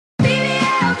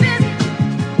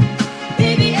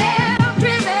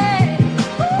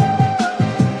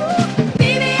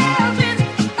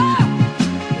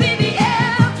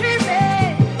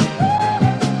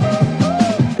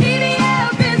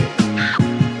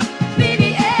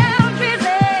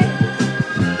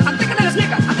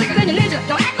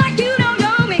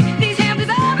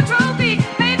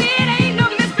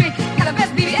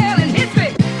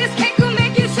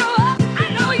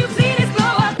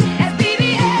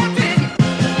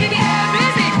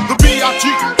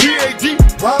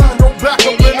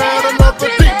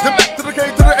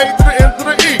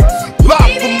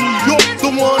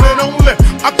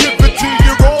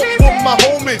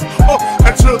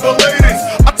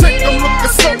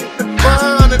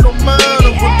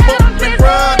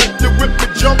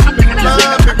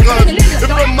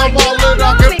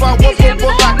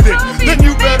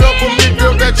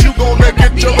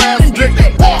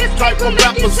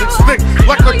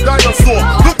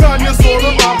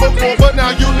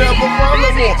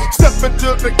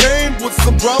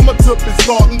to be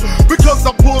starting, because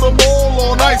I put them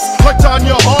all on ice like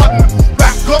Tanya Hardin.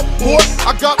 Back up, boy,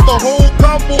 I got the whole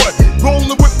convoy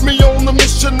rolling with me on the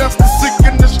mission that's to seek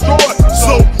and destroy.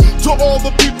 So, to all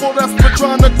the people that's been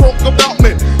trying to talk about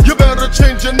me, you better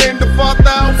change your name to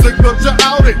 5,000, cause you're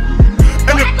outed.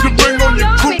 And if you bring on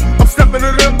your crew, I'm stepping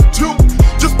to them too.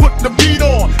 Just put the beat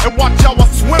on and watch how I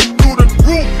swim through the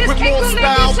roof with more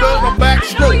style than a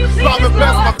backstroke. Driving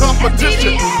past my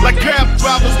competition like cab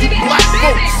drivers do black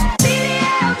folks.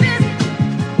 BBL Drizzy.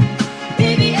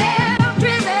 BBL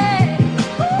Drizzy.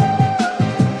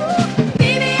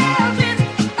 BBL Drizzy.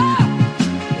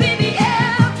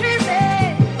 BBL Drizzy.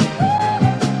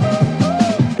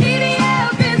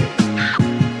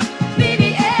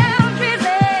 BBL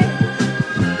Drizzy.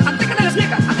 I'm thicker than a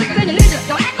snicker. I'm thicker than a ninja.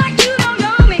 Don't act like you don't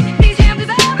know me. These jams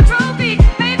deserve a trophy.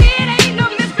 Baby, it ain't no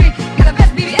mystery. Got the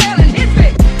best BBL in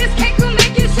history. This cake will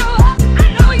make you show up. I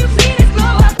know you've seen it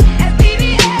glow up as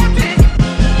BBL Drizzy.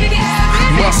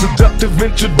 BBL My Drizzy. seductive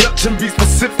introduction, be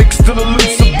specific, still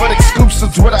elusive, but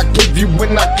exclusive's what I give you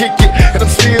when I kick it, and I'm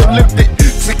still lifted.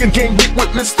 Second game get with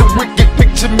Mr. Wicked,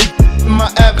 picture me. My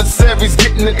adversaries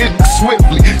getting it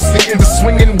swiftly, singing the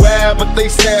swinging wild, but they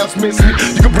sounds miss me.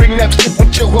 You can bring that shit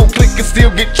with your whole clique and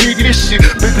still get treated as shit.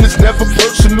 Business never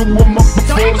personal, I'm up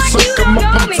before the sun come up,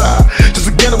 I'm tired. Just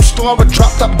a ghetto star, a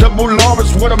drop top double R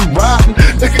is what I'm riding.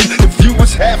 Nigga, if you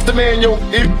was half the man, yo,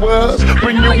 it was.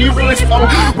 Bring your evilest on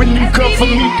when you come for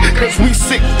me, cause we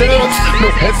sick thugs. No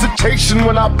hesitation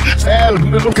when I add a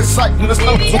little excitement, it's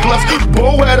no plus.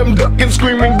 Bow at them, ducking,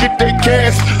 screaming, get they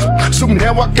cash. So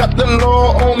now I got the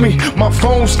law on me, my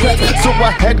phone's tapped, so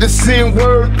I had to send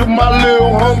word to my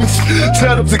little homies.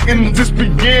 Tell them to end this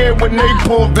began when they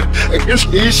pulled it. This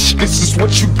is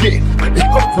what you get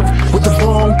with the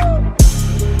wrong